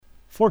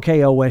For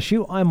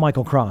KOSU, I'm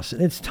Michael Cross,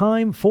 and it's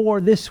time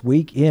for This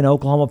Week in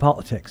Oklahoma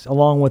Politics,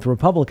 along with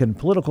Republican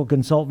political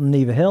consultant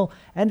Neva Hill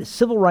and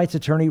civil rights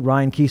attorney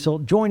Ryan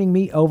Kiesel joining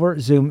me over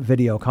Zoom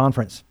video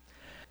conference.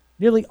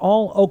 Nearly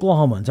all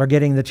Oklahomans are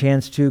getting the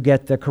chance to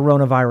get the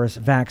coronavirus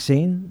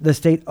vaccine. The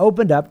state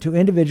opened up to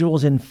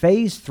individuals in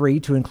Phase 3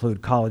 to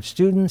include college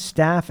students,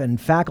 staff, and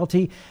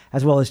faculty,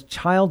 as well as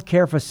child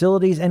care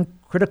facilities and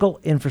critical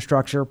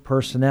infrastructure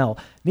personnel.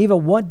 Neva,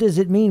 what does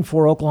it mean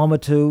for Oklahoma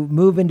to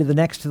move into the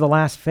next to the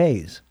last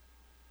phase?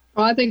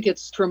 Well, I think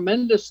it's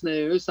tremendous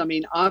news. I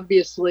mean,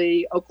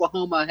 obviously,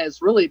 Oklahoma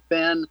has really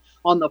been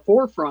on the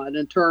forefront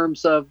in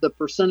terms of the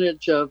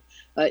percentage of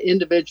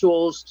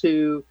individuals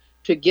to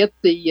get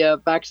the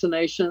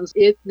vaccinations.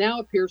 It now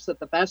appears that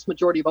the vast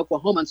majority of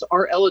Oklahomans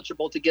are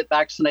eligible to get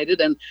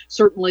vaccinated, and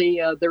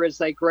certainly there is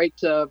a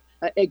great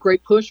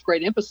push,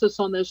 great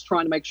emphasis on this,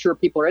 trying to make sure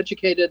people are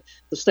educated.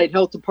 The state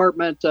health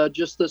department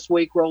just this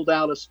week rolled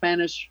out a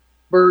Spanish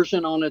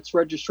version on its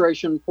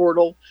registration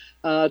portal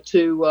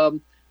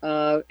to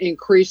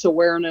increase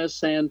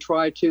awareness and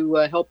try to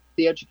help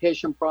the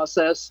education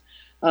process.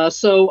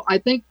 So I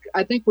think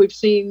we've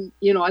seen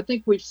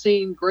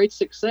great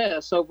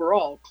success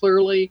overall.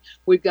 Clearly,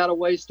 we've got a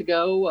ways to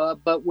go,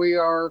 but we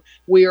are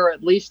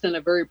at least in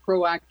a very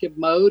proactive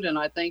mode. And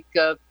I think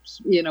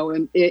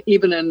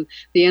even in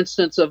the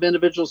instance of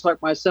individuals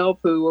like myself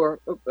who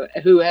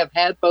have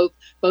had both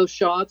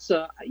shots,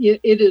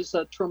 it is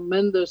a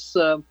tremendous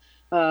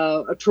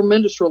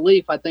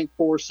relief, I think,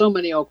 for so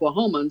many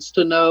Oklahomans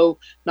to know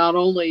not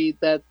only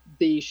that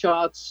the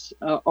shots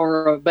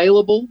are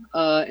available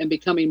and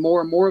becoming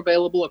more and more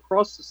available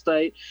across the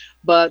state,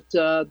 but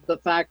the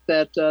fact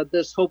that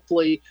this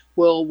hopefully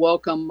will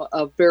welcome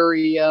a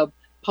very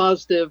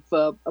positive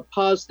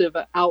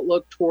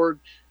outlook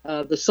toward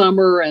the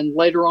summer and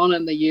later on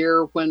in the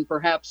year, when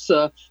perhaps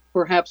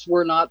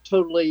we're not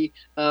totally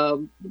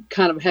kind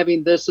of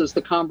having this as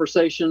the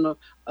conversation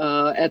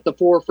at the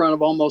forefront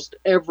of almost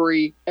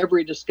every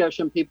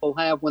discussion people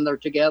have when they're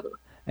together.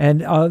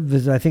 And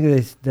I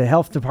think the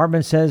health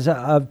department says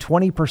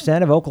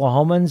 20% of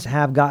Oklahomans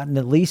have gotten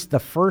at least the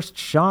first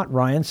shot,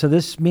 Ryan. So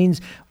this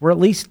means we're at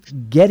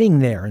least getting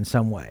there in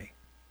some way.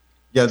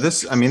 Yeah,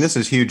 this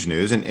is huge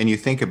news. And you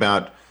think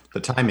about the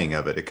timing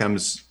of it. It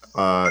comes,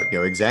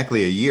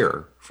 exactly a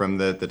year from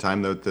the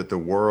time that the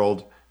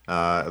world,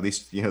 at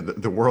least,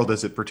 the world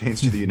as it pertains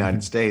to the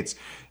United States,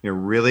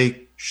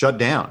 really shut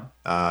down.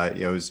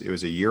 It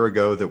was a year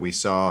ago that we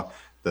saw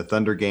the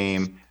Thunder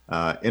game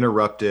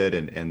interrupted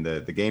and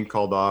the game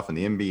called off and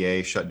the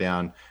NBA shut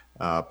down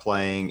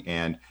playing.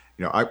 And,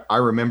 I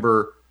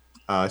remember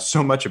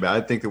so much about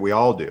it. I think that we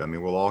all do. I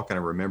mean, we'll all kind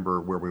of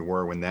remember where we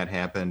were when that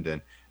happened.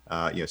 And,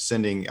 I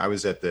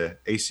was at the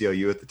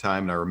ACLU at the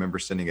time, and I remember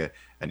sending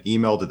an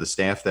email to the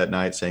staff that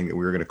night saying that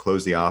we were going to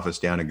close the office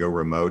down and go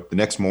remote. The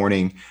next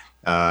morning,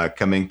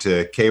 coming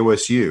to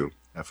KOSU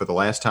for the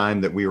last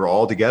time that we were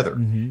all together.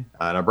 Mm-hmm.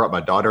 And I brought my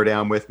daughter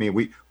down with me.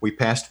 We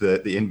passed the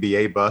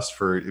NBA bus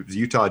it was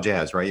Utah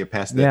Jazz, right? You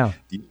passed the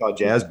Utah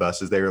Jazz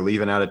bus as they were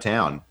leaving out of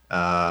town,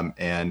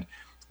 and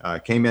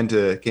came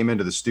into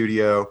the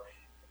studio.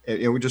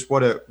 And we just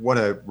what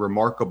a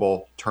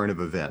remarkable turn of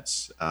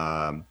events.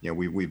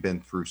 We've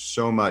been through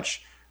so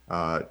much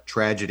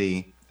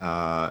tragedy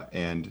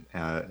but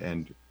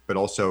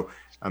also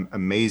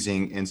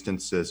amazing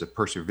instances of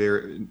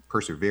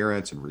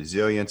perseverance and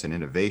resilience and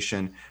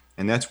innovation.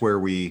 And that's where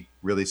we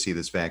really see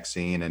this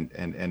vaccine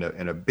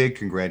and a big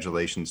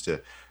congratulations to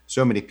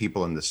so many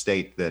people in the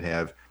state that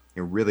have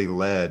really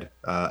led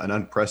an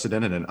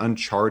unprecedented and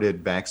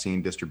uncharted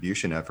vaccine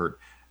distribution effort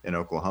in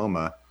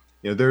Oklahoma.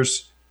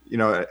 There's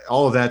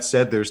all of that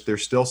said,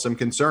 there's still some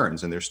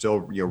concerns, and there's still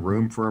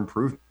room for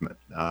improvement.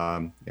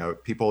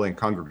 People in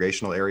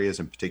congregational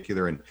areas, in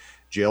particular in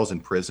jails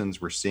and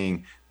prisons, we're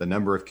seeing the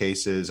number of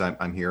cases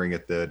I'm hearing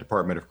at the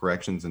Department of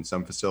Corrections in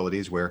some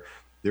facilities where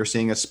they're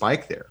seeing a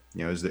spike there.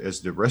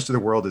 As the rest of the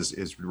world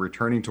is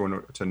returning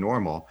to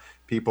normal,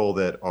 people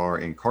that are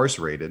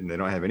incarcerated and they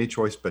don't have any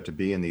choice but to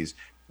be in these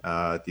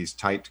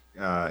tight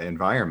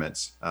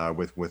environments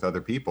with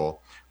other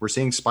people, we're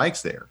seeing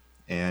spikes there.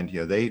 And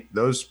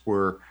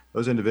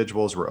those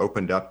individuals were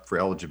opened up for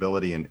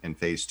eligibility in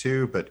phase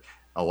 2, but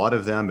a lot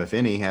of them, if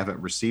any, haven't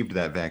received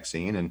that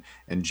vaccine.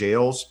 And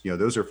jails,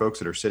 those are folks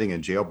that are sitting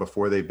in jail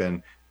before they've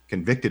been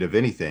convicted of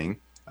anything.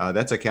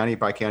 That's a county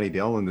by county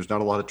deal, and there's not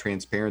a lot of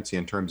transparency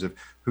in terms of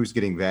who's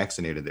getting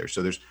vaccinated there.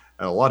 So there's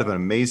a lot of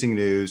amazing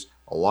news,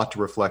 a lot to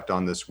reflect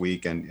on this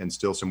week, and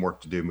still some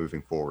work to do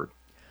moving forward.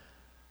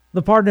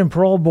 The Pardon and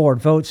Parole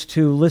Board votes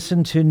to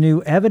listen to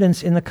new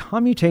evidence in the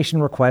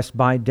commutation request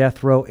by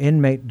death row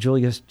inmate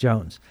Julius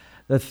Jones.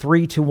 The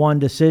 3-1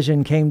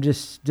 decision came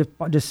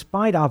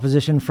despite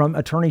opposition from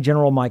Attorney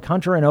General Mike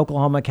Hunter and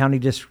Oklahoma County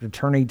District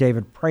Attorney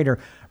David Prater.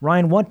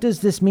 Ryan, what does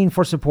this mean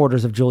for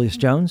supporters of Julius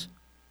Jones?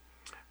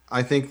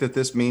 I think that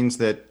this means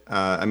that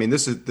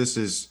this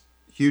is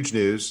huge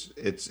news.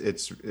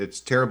 It's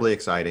terribly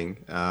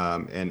exciting,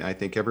 and I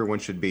think everyone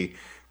should be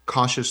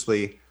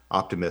cautiously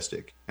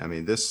optimistic. I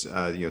mean, this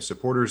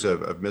supporters of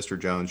Mr.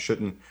 Jones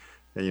shouldn't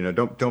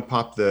don't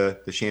pop the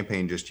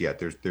champagne just yet.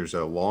 There's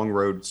a long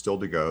road still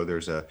to go.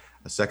 There's a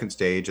second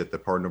stage at the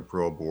Pardon and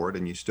Parole Board,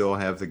 and you still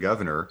have the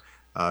governor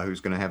who's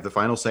going to have the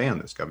final say on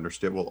this. Governor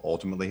Stitt will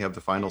ultimately have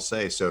the final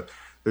say. So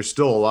there's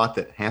still a lot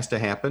that has to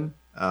happen.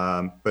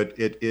 But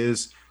it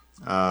is,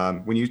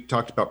 when you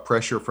talked about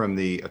pressure from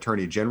the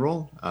Attorney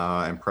General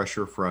and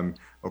pressure from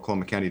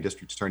Oklahoma County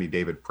District Attorney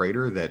David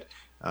Prater that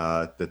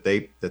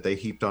they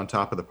heaped on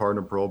top of the Pardon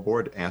and Parole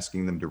Board,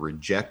 asking them to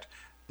reject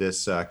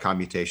this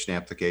commutation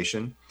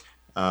application.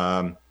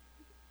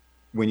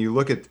 When you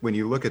look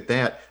at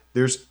that,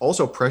 there's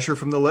also pressure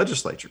from the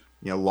legislature.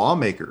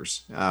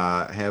 Lawmakers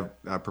have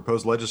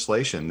proposed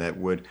legislation that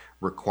would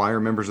require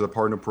members of the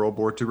Pardon and Parole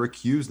Board to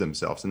recuse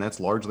themselves, and that's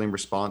largely in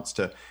response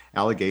to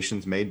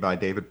allegations made by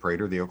David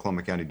Prater, the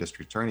Oklahoma County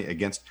District Attorney,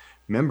 against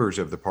members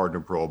of the Pardon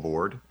and Parole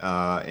Board,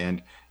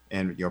 and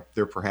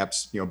they're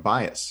perhaps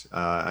bias.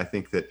 I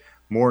think that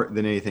more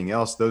than anything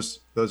else,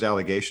 those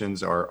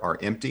allegations are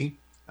empty.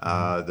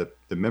 The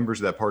members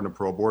of that Pardon and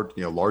Parole Board,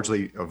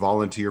 largely a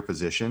volunteer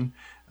position,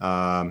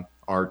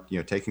 are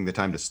taking the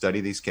time to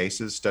study these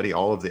cases, study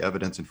all of the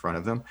evidence in front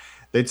of them.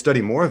 They'd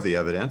study more of the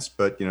evidence,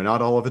 but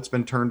not all of it's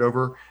been turned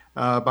over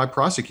by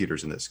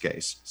prosecutors in this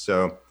case.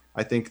 So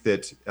I think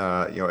that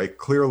a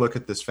clear look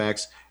at this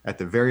facts, at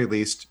the very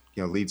least,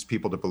 leads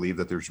people to believe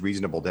that there's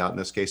reasonable doubt in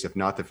this case, if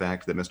not the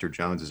fact that Mr.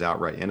 Jones is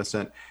outright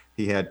innocent.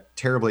 He had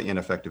terribly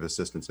ineffective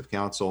assistance of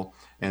counsel,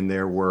 and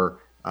there were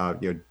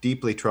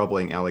deeply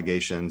troubling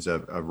allegations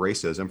of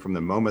racism from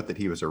the moment that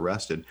he was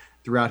arrested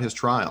throughout his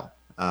trial.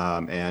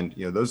 And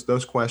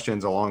those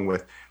questions, along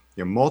with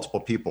multiple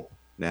people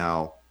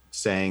now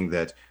saying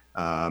that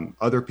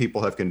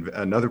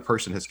another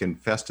person has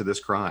confessed to this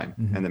crime,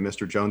 mm-hmm. and that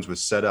Mr. Jones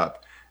was set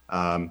up,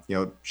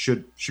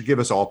 should give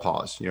us all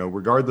pause.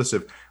 Regardless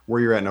of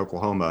where you're at in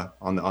Oklahoma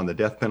on the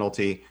death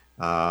penalty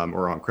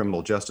or on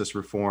criminal justice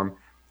reform,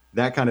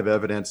 that kind of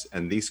evidence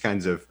and these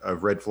kinds of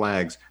red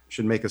flags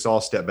should make us all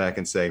step back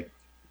and say,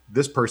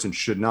 this person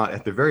should not,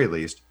 at the very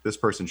least, this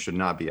person should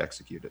not be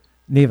executed.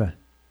 Neva.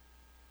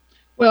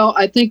 Well,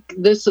 I think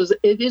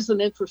it is an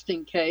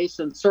interesting case,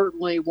 and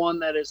certainly one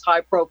that is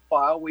high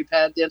profile. We've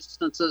had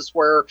instances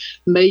where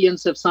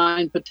millions have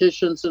signed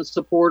petitions in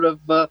support of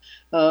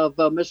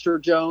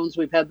Mr. Jones.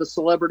 We've had the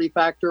celebrity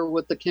factor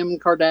with the Kim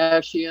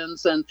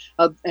Kardashians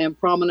and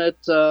prominent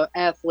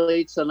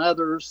athletes and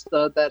others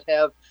that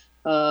have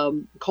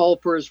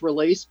called for his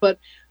release. But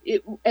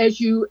as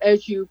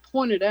you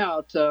pointed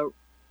out,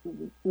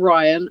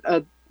 Ryan,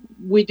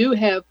 we do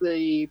have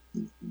the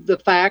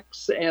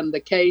facts and the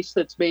case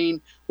that's being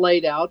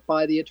laid out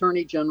by the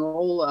Attorney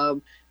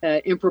General,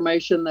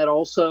 information that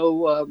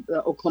also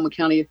Oklahoma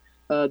County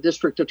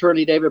District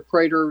Attorney David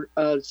Prater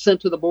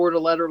sent to the board a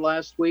letter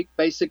last week,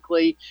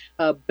 basically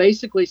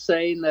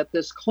saying that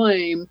this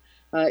claim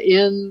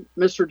in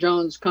Mr.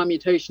 Jones'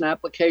 commutation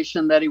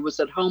application that he was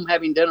at home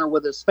having dinner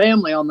with his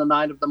family on the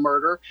night of the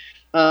murder,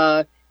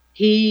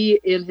 he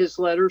in his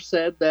letter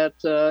said that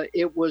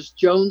it was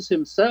Jones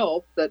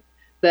himself that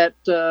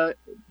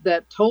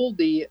told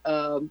the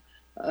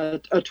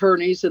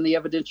attorneys in the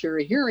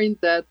evidentiary hearing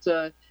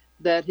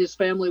that his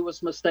family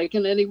was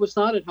mistaken and he was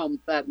not at home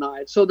that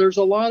night. So there's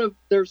a lot of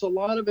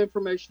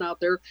information out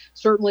there.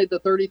 Certainly the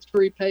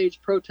 33-page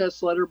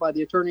protest letter by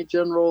the Attorney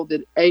General,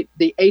 the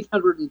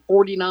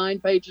 849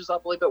 pages, I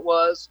believe it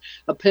was,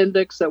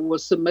 appendix that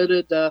was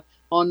submitted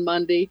on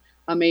Monday.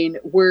 I mean,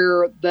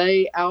 where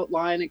they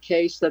outline a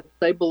case that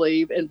they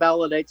believe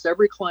invalidates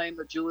every claim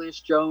that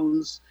Julius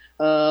Jones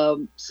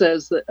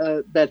says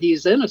that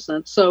he's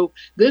innocent. So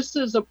this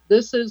is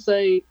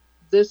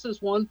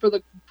one for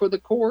the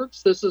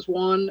courts. This is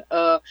one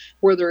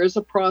where there is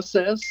a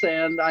process,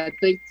 and I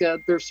think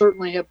there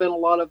certainly have been a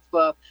lot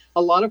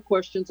of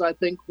questions, I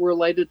think,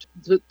 related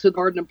to the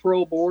Pardon and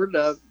Parole Board.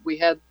 We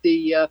had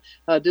the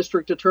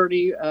district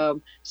attorney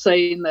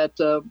saying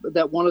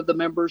that one of the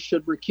members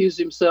should recuse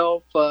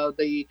himself.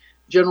 The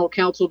general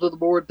counsel to the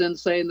board then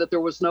saying that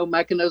there was no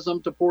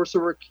mechanism to force a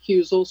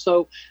recusal.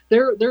 So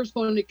there's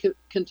going to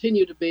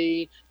continue to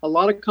be a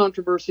lot of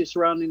controversy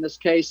surrounding this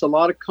case, a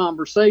lot of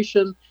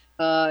conversation.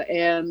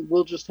 And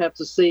we'll just have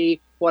to see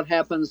what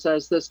happens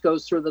as this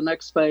goes through the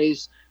next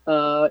phase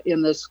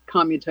in this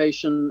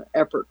commutation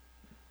effort.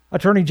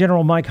 Attorney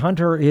General Mike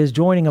Hunter is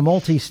joining a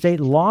multi-state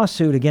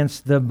lawsuit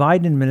against the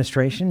Biden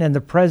administration and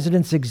the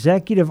president's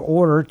executive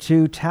order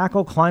to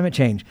tackle climate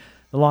change.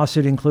 The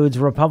lawsuit includes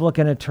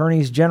Republican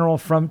attorneys general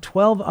from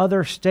 12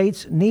 other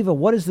states. Neva,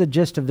 what is the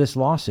gist of this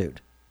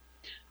lawsuit?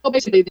 Well,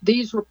 basically,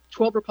 these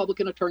 12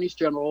 Republican attorneys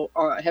general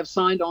have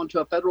signed on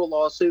to a federal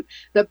lawsuit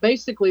that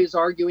basically is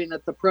arguing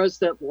that the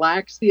president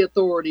lacks the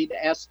authority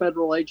to ask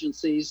federal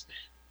agencies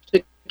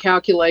to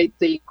calculate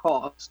the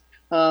cost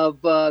of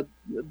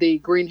the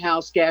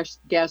greenhouse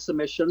gas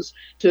emissions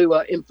to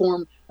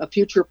inform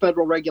future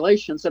federal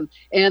regulations.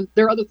 And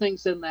there are other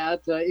things in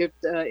that.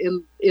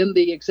 In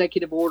the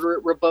executive order,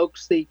 it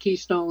revokes the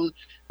Keystone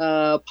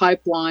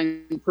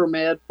pipeline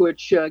permit,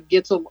 which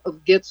gets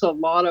a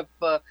lot of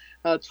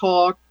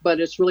talk,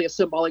 but it's really a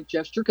symbolic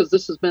gesture because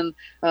this has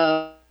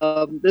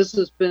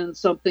been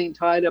something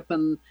tied up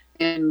in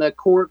in the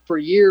court for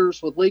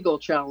years with legal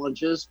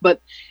challenges.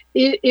 But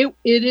it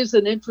is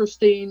an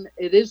interesting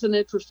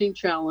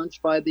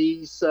challenge by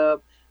these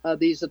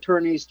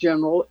attorneys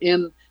general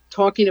in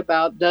talking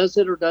about does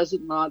it or does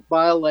it not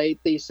violate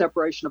the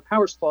separation of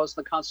powers clause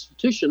in the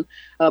Constitution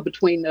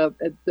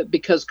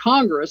because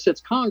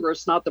it's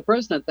Congress, not the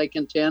president, they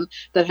contend,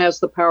 that has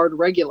the power to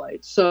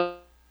regulate. So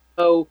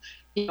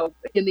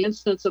in the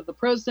instance of the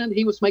president,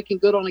 he was making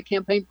good on a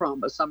campaign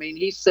promise. I mean,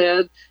 he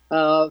said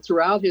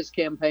throughout his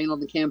campaign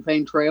on the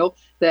campaign trail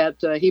that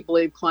he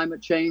believed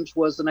climate change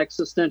was an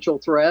existential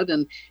threat,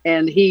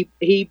 and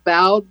he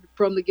vowed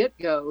from the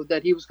get-go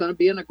that he was going to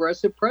be an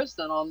aggressive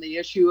president on the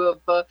issue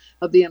of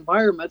the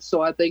environment.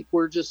 So I think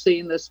we're just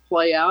seeing this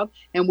play out,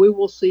 and we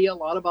will see a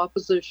lot of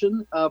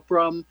opposition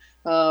from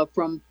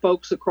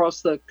folks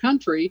across the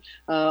country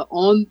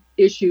on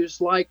issues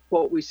like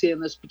what we see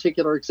in this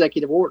particular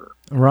executive order.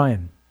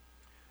 Ryan.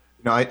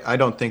 I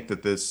don't think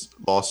that this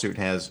lawsuit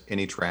has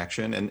any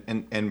traction.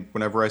 And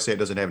whenever I say it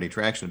doesn't have any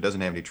traction, it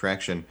doesn't have any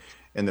traction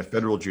in the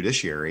federal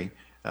judiciary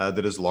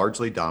that is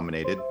largely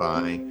dominated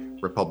by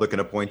Republican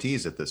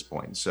appointees at this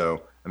point.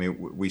 So, I mean,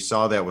 we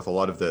saw that with a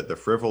lot of the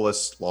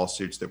frivolous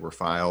lawsuits that were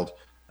filed,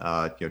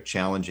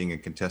 challenging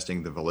and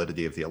contesting the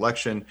validity of the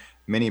election,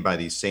 many by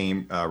these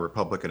same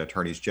Republican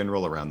attorneys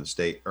general around the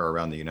state or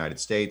around the United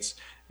States,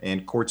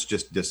 and courts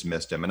just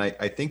dismissed them. And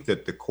I think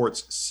that the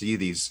courts see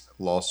these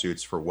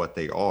lawsuits for what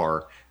they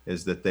are,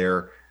 is that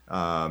they're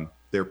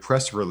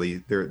press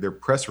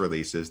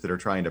releases that are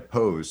trying to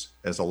pose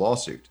as a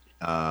lawsuit.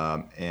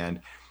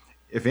 And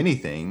if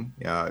anything,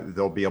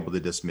 they'll be able to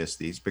dismiss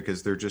these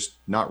because they're just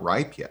not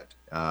ripe yet.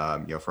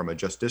 From a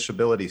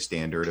justiciability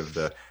standard of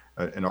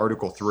in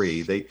Article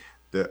 3,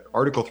 the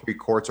Article 3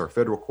 courts, our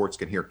federal courts,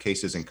 can hear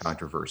cases and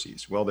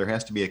controversies. Well, there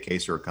has to be a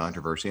case or a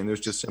controversy, and there's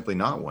just simply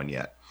not one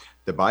yet.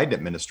 The Biden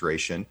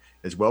administration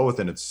is well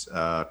within its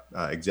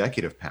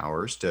executive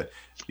powers to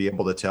be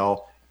able to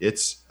tell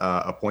its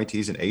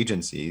appointees and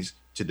agencies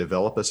to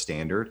develop a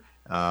standard,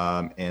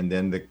 and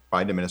then the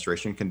Biden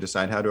administration can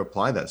decide how to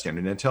apply that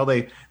standard.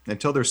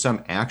 Until there's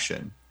some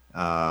action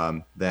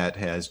that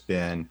has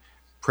been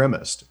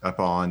premised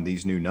upon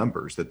these new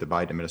numbers that the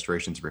Biden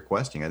administration is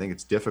requesting, I think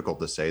it's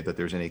difficult to say that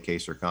there's any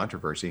case or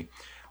controversy.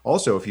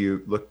 Also, if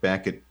you look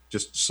back at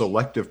just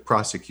selective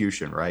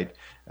prosecution, right?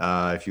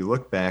 If you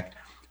look back,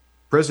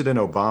 President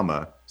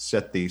Obama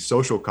set the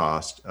social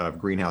cost of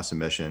greenhouse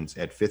emissions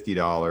at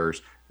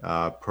 $50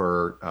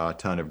 per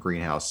ton of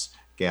greenhouse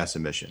gas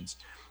emissions.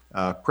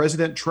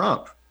 President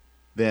Trump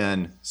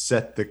then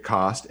set the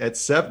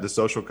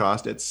social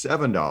cost at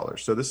 $7.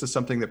 So this is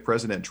something that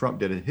President Trump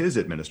did in his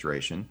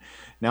administration.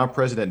 Now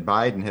President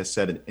Biden has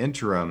set an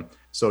interim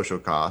social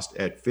cost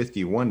at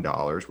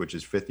 $51, which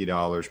is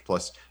 $50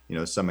 plus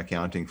some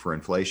accounting for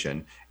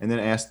inflation, and then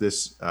asked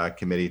this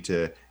committee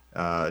to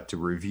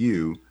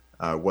review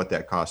what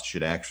that cost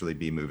should actually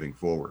be moving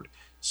forward.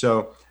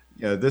 So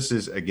this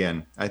is,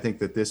 again, I think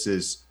that this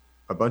is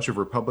a bunch of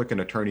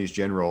Republican attorneys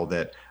general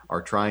that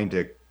are trying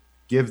to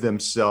give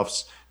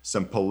themselves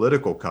some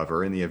political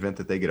cover in the event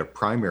that they get a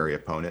primary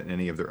opponent in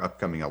any of their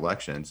upcoming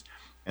elections.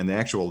 And the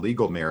actual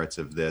legal merits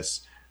of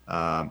this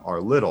are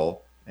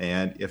little.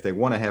 And if they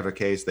want to have a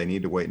case, they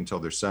need to wait until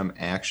there's some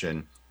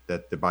action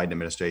that the Biden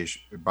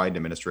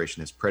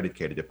administration has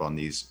predicated upon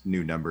these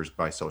new numbers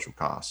by social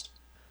cost.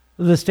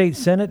 The state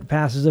Senate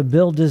passes a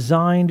bill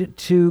designed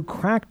to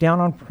crack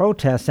down on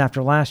protests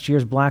after last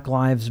year's Black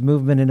Lives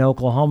Movement in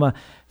Oklahoma.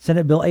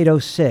 Senate Bill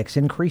 806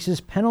 increases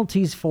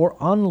penalties for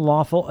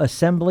unlawful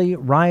assembly,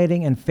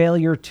 rioting, and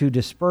failure to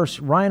disperse.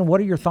 Ryan,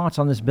 what are your thoughts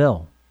on this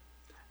bill?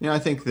 I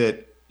think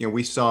that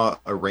we saw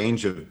a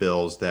range of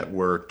bills that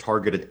were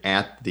targeted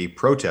at the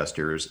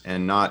protesters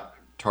and not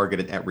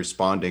targeted at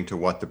responding to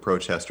what the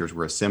protesters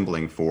were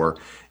assembling for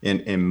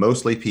in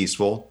mostly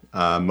peaceful,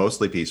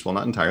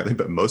 not entirely,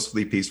 but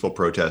mostly peaceful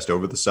protest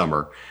over the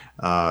summer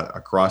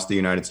across the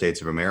United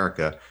States of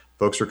America.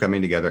 Folks are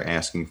coming together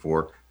asking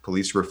for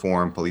police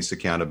reform, police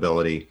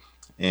accountability,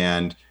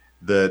 and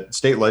the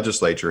state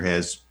legislature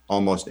has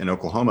almost, in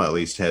Oklahoma at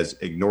least, has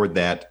ignored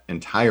that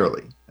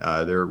entirely.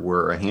 There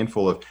were a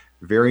handful of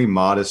very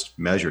modest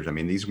measures. I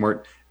mean, these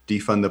weren't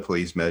defund the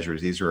police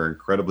measures. These are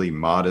incredibly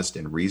modest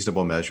and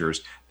reasonable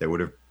measures that would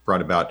have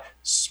brought about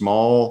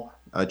small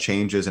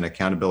changes in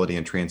accountability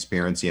and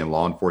transparency in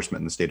law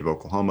enforcement in the state of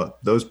Oklahoma.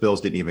 Those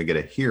bills didn't even get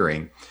a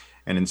hearing.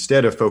 And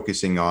instead of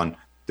focusing on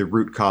the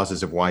root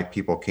causes of why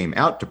people came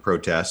out to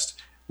protest,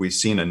 we've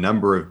seen a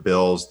number of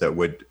bills that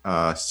would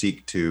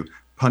seek to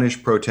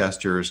punish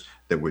protesters,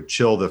 that would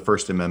chill the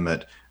First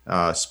Amendment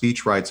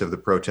speech rights of the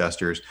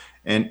protesters.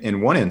 And in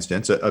one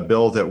instance, a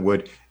bill that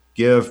would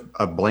give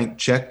a blank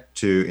check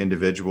to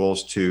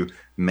individuals to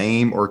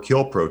maim or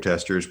kill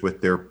protesters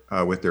with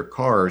their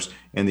cars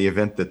in the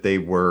event that they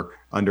were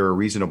under a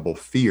reasonable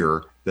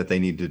fear that they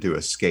needed to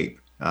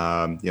escape.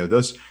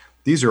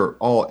 These are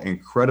all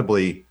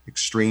incredibly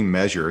extreme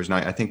measures, and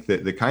I think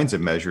that the kinds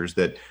of measures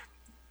that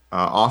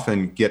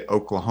often get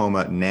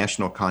Oklahoma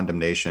national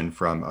condemnation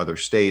from other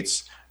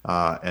states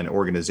and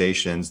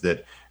organizations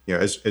that,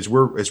 as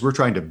we're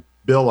trying to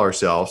bill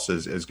ourselves,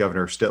 as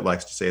Governor Stitt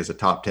likes to say, as a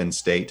top 10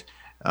 state.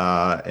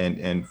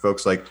 And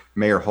folks like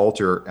Mayor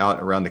Holter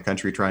out around the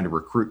country trying to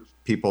recruit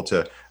people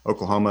to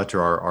Oklahoma, to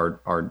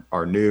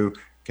our new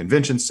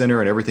convention center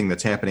and everything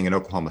that's happening in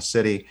Oklahoma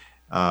City.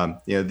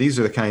 These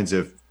are the kinds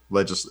of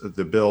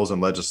the bills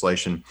and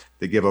legislation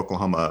that give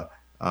Oklahoma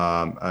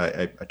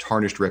a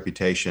tarnished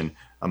reputation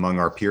among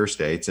our peer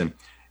states. And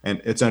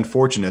it's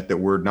unfortunate that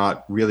we're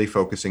not really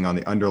focusing on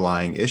the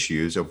underlying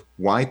issues of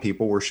why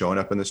people were showing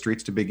up in the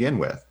streets to begin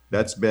with.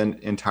 That's been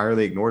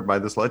entirely ignored by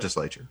this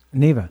legislature.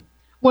 Neva.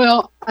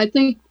 Well, I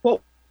think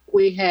what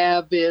we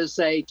have is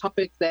a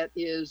topic that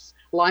is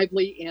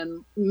lively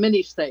in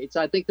many states.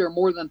 I think there are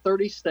more than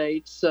 30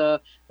 states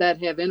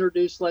that have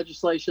introduced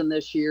legislation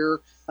this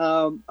year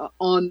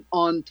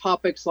on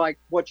topics like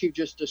what you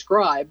just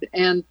described.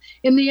 And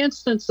in the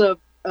instance of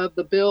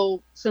the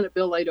bill, Senate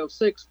Bill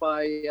 806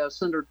 by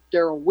Senator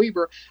Darrell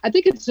Weaver, I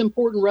think it's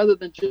important, rather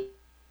than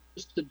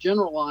just to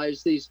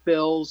generalize these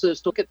bills,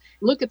 is to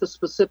look at the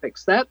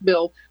specifics. That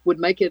bill would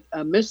make it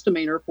a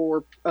misdemeanor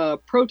for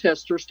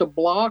protesters to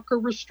block or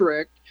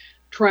restrict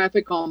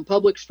traffic on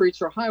public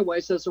streets or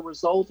highways as a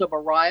result of a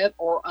riot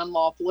or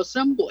unlawful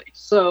assembly.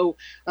 So,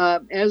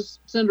 as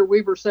Senator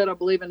Weaver said, I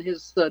believe in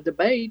his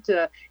debate,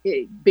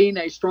 being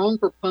a strong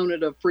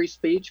proponent of free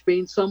speech,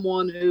 being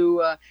someone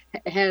who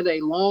had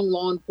a long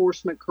law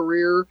enforcement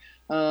career,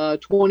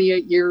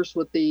 28 years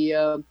with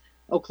the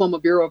Oklahoma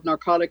Bureau of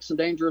Narcotics and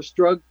Dangerous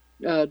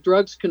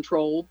Drugs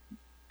Control,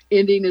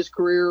 ending his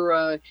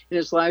career in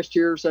his last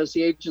years as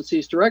the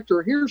agency's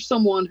director. Here's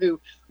someone who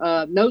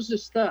knows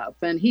his stuff,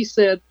 and he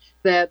said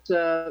that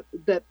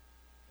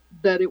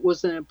it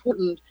was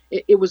important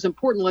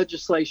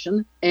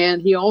legislation,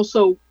 and he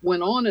also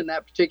went on in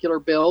that particular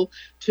bill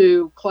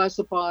to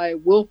classify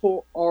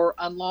willful or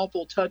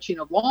unlawful touching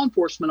of law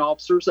enforcement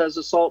officers as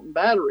assault and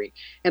battery.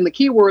 And the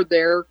key word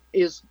there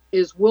is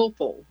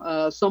willful,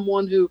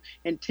 someone who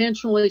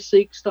intentionally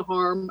seeks to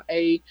harm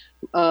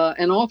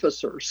an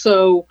officer.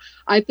 So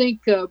I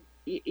think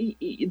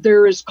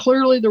there is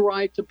clearly the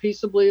right to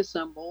peaceably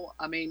assemble.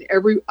 I mean,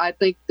 I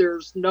think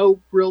there's no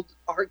real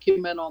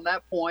argument on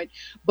that point,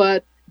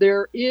 but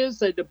there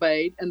is a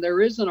debate and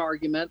there is an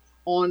argument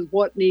on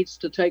what needs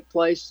to take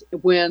place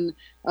when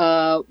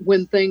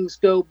things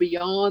go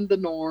beyond the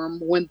norm,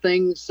 when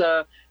things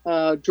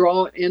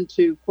draw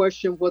into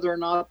question whether or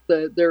not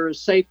there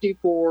is safety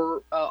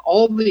for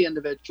all the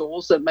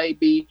individuals that may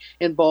be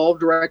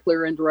involved directly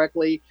or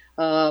indirectly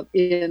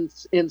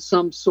in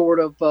some sort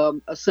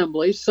of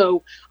assembly.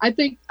 So I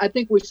think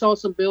we saw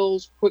some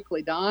bills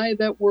quickly die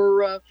that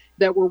were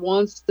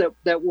ones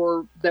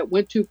that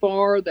went too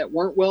far, that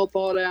weren't well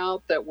thought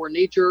out, that were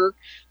knee jerk.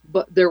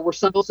 But there were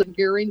some bills in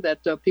hearing that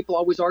people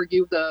always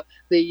argue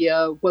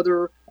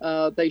whether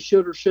they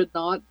should or should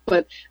not.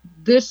 But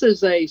this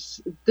is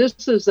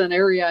an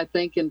area, I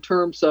think, in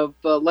terms of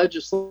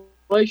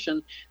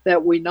legislation,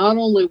 that we not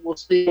only will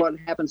see what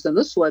happens in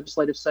this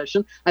legislative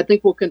session. I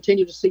think we'll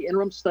continue to see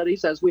interim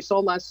studies, as we saw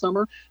last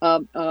summer,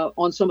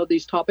 on some of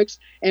these topics,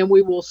 and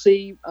we will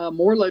see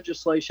more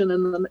legislation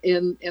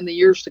in the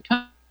years to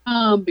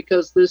come,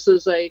 because this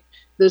is a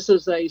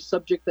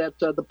subject that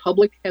the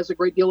public has a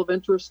great deal of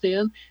interest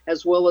in,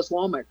 as well as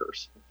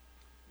lawmakers.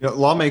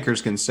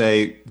 Lawmakers can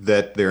say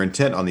that their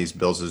intent on these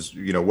bills is,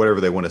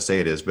 whatever they want to say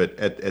it is. But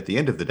at the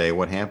end of the day,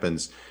 what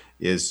happens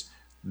is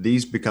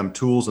these become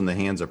tools in the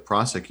hands of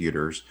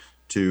prosecutors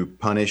to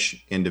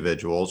punish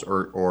individuals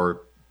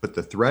or put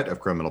the threat of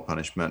criminal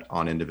punishment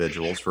on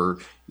individuals for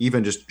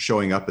even just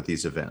showing up at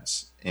these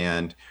events.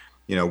 And,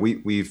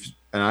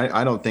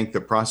 I don't think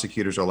that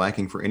prosecutors are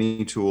lacking for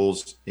any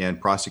tools in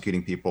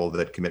prosecuting people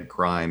that commit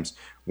crimes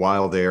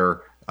while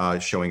they're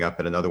showing up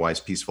at an otherwise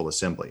peaceful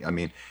assembly. I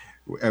mean,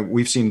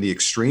 we've seen the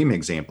extreme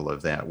example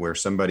of that, where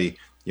somebody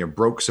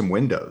broke some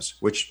windows,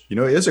 which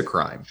is a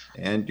crime,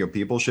 and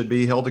people should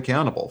be held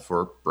accountable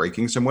for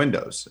breaking some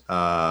windows.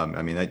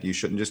 That you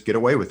shouldn't just get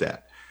away with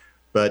that.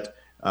 But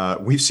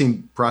we've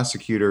seen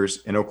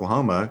prosecutors in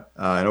Oklahoma,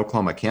 in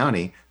Oklahoma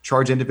County,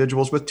 charge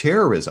individuals with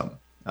terrorism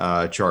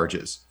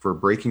charges for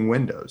breaking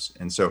windows.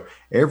 And so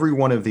every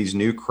one of these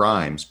new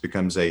crimes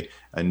becomes a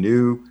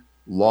new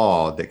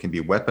law that can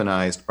be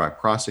weaponized by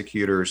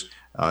prosecutors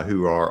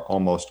who are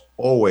almost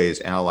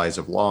always allies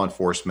of law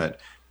enforcement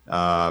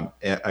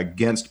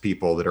against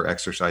people that are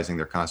exercising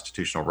their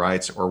constitutional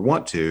rights or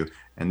want to.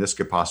 And this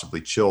could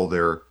possibly chill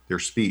their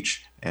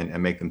speech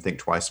and make them think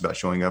twice about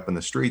showing up in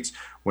the streets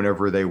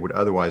whenever they would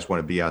otherwise want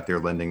to be out there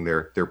lending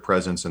their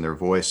presence and their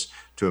voice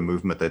to a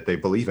movement that they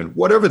believe in,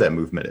 whatever that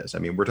movement is. I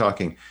mean,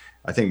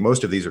 I think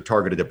most of these are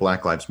targeted at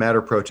Black Lives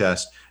Matter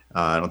protests.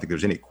 I don't think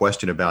there's any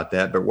question about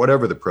that. But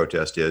whatever the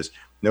protest is,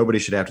 nobody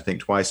should have to think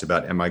twice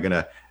about, am I going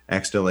to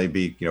accidentally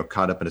be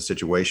caught up in a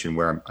situation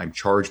where I'm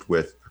charged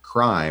with a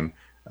crime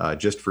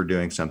just for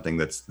doing something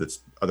that's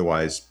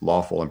otherwise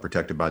lawful and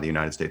protected by the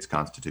United States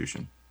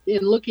Constitution.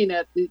 In looking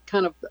at the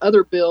kind of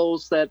other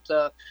bills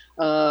that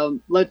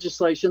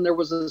legislation, there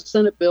was a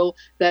Senate bill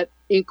that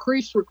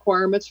increased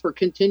requirements for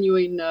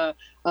continuing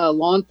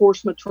law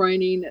enforcement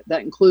training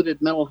that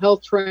included mental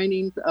health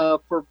training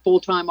for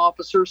full-time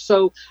officers.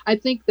 So I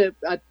think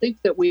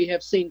that we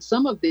have seen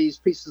some of these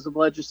pieces of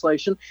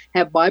legislation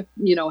have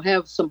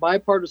some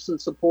bipartisan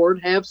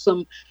support, have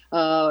some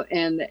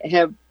and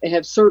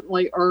have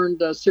certainly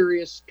earned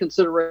serious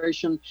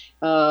consideration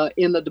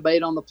in the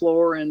debate on the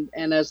floor and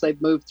as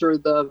they've moved through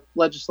the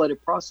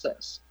legislative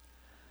process.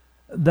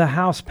 The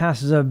House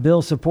passes a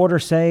bill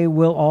supporters say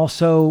will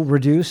also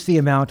reduce the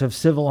amount of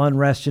civil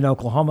unrest in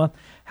Oklahoma.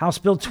 House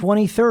Bill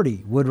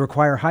 2030 would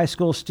require high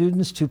school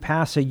students to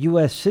pass a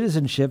U.S.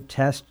 citizenship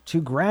test to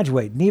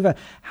graduate. Neva,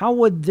 how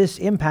would this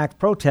impact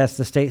protests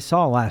the state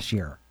saw last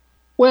year?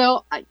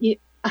 Well,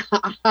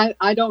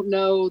 I don't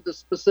know the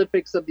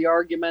specifics of the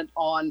argument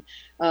on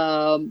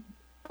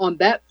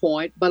that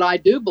point, but I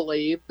do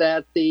believe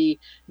that the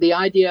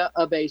idea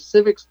of a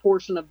civics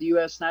portion of the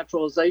U.S.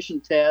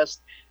 naturalization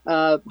test,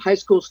 high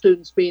school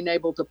students being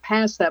able to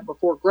pass that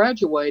before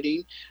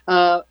graduating,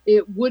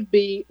 it would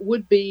be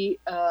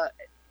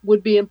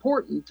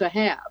important to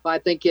have. I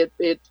think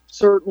it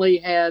certainly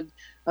had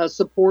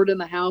support in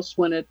the House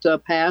when it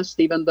passed,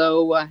 even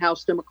though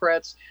House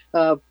Democrats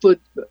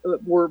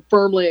were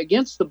firmly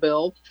against the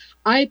bill.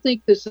 I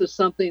think this is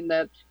something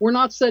that we're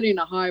not setting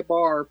a high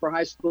bar for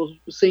high school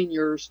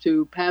seniors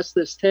to pass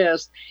this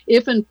test.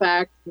 If in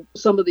fact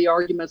some of the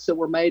arguments that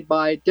were made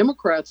by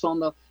Democrats on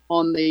the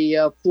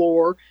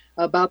floor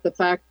about the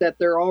fact that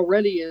there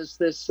already is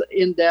this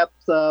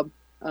in-depth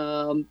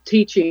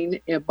teaching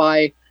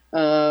by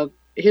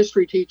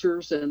history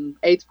teachers in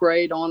 8th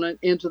grade on it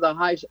into the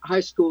high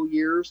school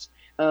years,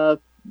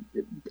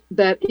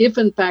 that if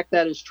in fact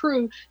that is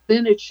true,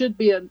 then it should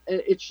be a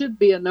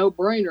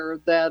no-brainer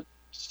that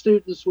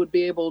students would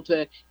be able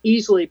to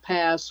easily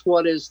pass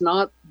what is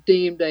not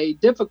deemed a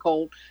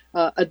difficult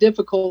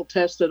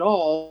test at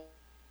all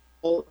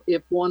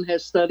if one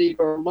has studied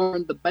or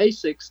learned the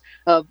basics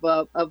of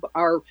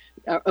our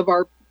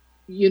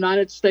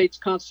United States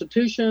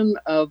Constitution,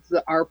 of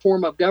our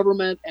form of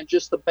government, and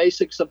just the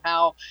basics of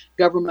how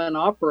government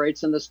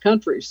operates in this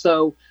country.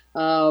 So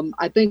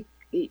I think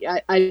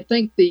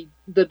the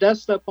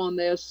dust up on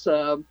this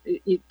to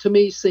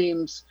me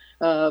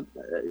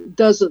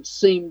doesn't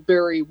seem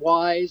very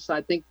wise.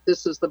 I think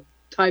this is the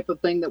type of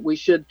thing that we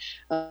should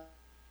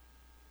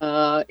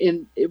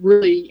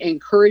really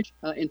encourage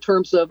in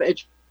terms of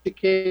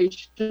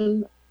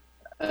education.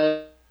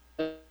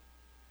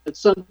 It's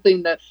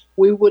something that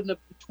we wouldn't have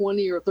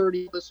 20 or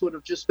 30 of us would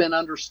have just been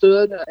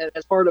understood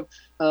as part of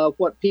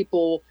what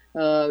people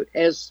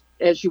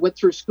as you went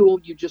through school,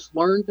 you just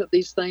learned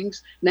these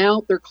things.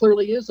 Now there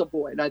clearly is a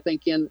void, I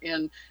think, in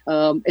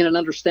an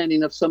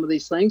understanding of some of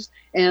these things,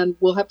 and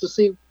we'll have to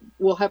see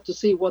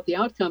what the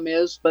outcome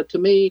is. But to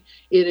me,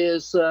 it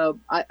is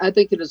I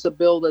think it is a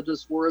bill that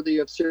is worthy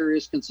of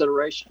serious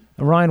consideration.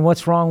 Ryan,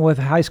 what's wrong with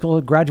high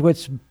school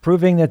graduates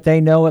proving that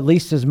they know at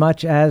least as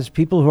much as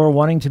people who are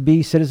wanting to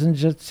be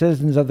citizens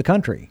of the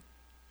country?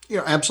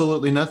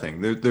 Absolutely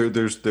nothing.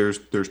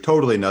 There's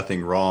totally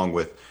nothing wrong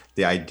with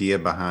the idea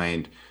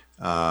behind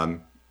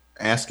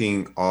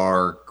asking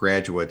our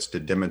graduates to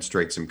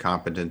demonstrate some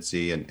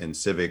competency in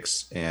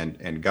civics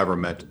and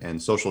government and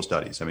social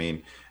studies. I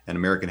mean, and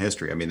American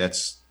history. I mean,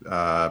 that's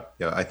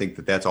I think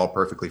that's all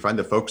perfectly fine.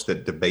 The folks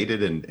that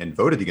debated and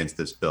voted against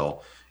this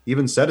bill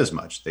even said as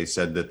much. They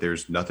said that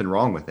there's nothing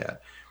wrong with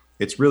that.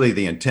 It's really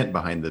the intent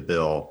behind the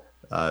bill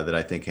that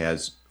I think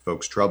has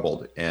folks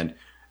troubled. And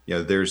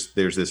there's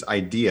this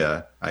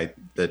idea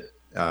that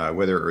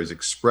whether it was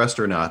expressed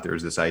or not,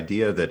 there's this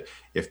idea that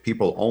if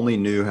people only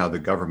knew how the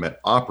government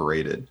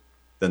operated,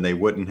 then they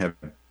wouldn't have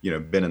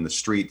been in the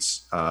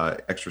streets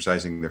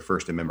exercising their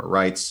First Amendment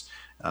rights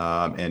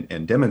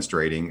and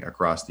demonstrating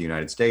across the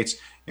United States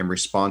in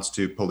response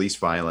to police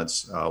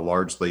violence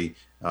largely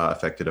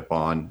affected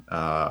upon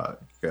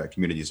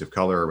communities of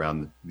color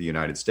around the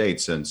United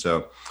States. And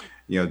so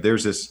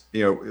there's this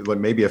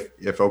maybe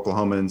if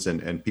Oklahomans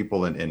and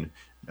people in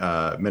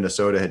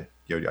Minnesota had,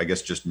 I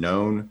guess, just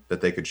known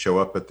that they could show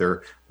up at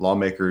their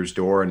lawmaker's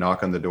door and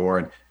knock on the door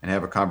and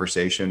have a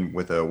conversation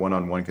with a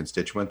one-on-one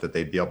constituent, that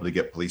they'd be able to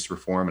get police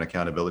reform and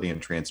accountability and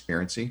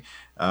transparency.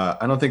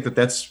 I don't think that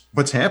that's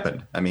what's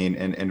happened. I mean,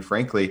 and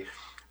frankly,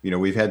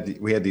 we had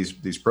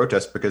these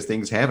protests because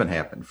things haven't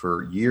happened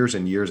for years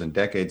and years and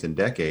decades and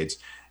decades.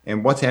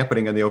 And what's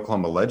happening in the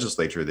Oklahoma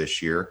legislature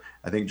this year,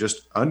 I think,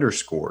 just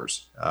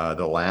underscores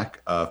the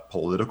lack of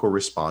political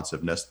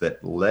responsiveness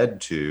that led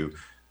to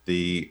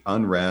the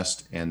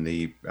unrest and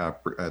the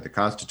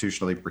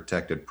constitutionally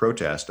protected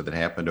protest that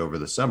happened over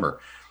the summer.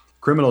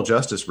 Criminal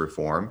justice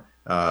reform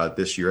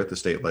this year at the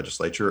state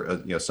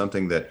legislature,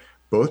 something that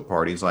both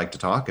parties like to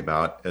talk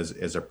about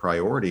as a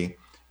priority,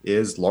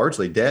 is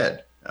largely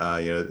dead.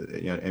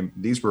 And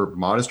these were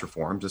modest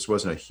reforms. This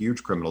wasn't a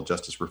huge criminal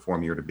justice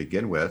reform year to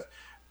begin with,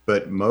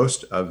 but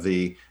most of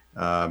the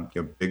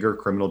bigger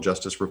criminal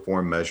justice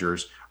reform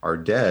measures are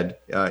dead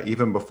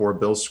even before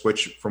bills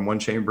switch from one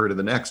chamber to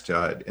the next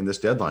in this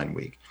deadline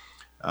week.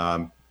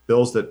 Bill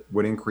bills that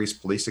would increase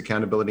police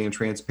accountability and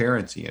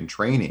transparency and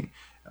training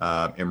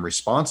in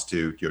response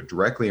to,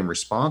 directly in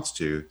response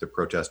to the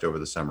protest over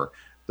the summer.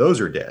 Those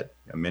are dead.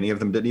 Many of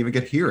them didn't even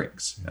get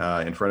hearings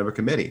in front of a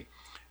committee.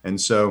 And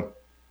so,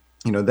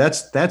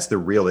 that's the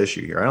real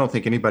issue here. I don't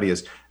think anybody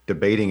is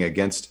debating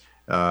against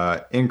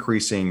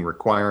increasing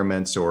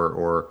requirements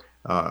or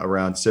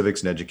around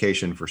civics and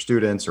education for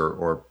students,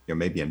 or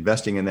maybe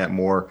investing in that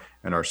more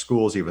in our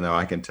schools, even though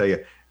I can tell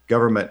you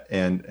government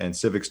and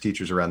civics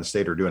teachers around the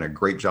state are doing a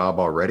great job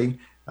already.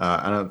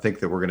 I don't think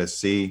that we're going to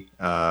see,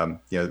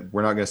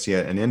 we're not going to see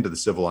an end to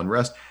the civil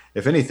unrest.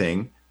 If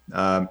anything,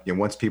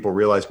 once people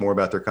realize more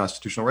about their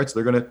constitutional rights,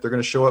 they're going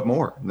to show up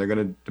more, and they're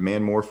going to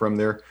demand more from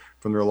their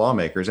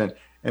lawmakers. And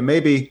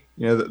maybe,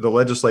 the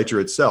legislature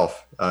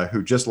itself,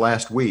 who just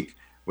last week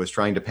was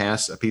trying to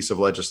pass a piece of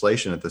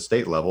legislation at the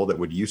state level that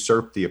would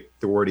usurp the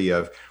authority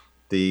of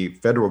the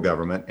federal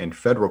government and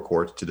federal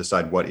courts to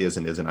decide what is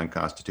and isn't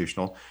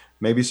unconstitutional.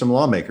 Maybe some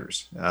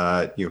lawmakers,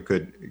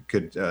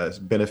 could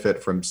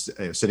benefit from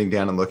sitting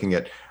down and looking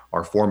at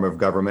our form of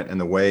government and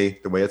the way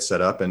it's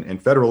set up,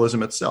 and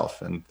federalism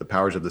itself, and the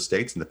powers of the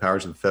states and the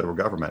powers of the federal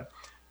government.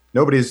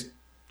 Nobody's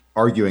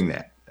arguing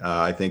that.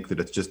 I think that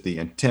it's just the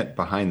intent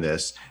behind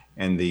this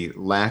and the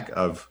lack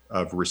of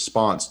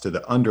response to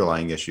the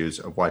underlying issues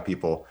of why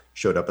people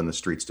showed up in the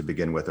streets to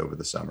begin with over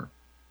the summer.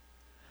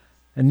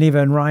 And Neva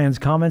and Ryan's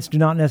comments do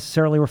not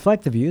necessarily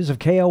reflect the views of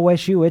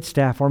KOSU, its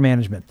staff, or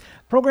management.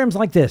 Programs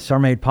like this are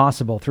made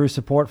possible through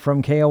support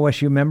from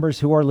KOSU members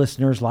who are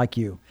listeners like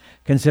you.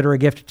 Consider a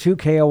gift to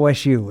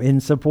KOSU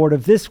in support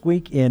of This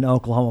Week in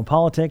Oklahoma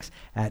Politics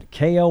at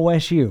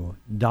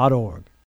kosu.org.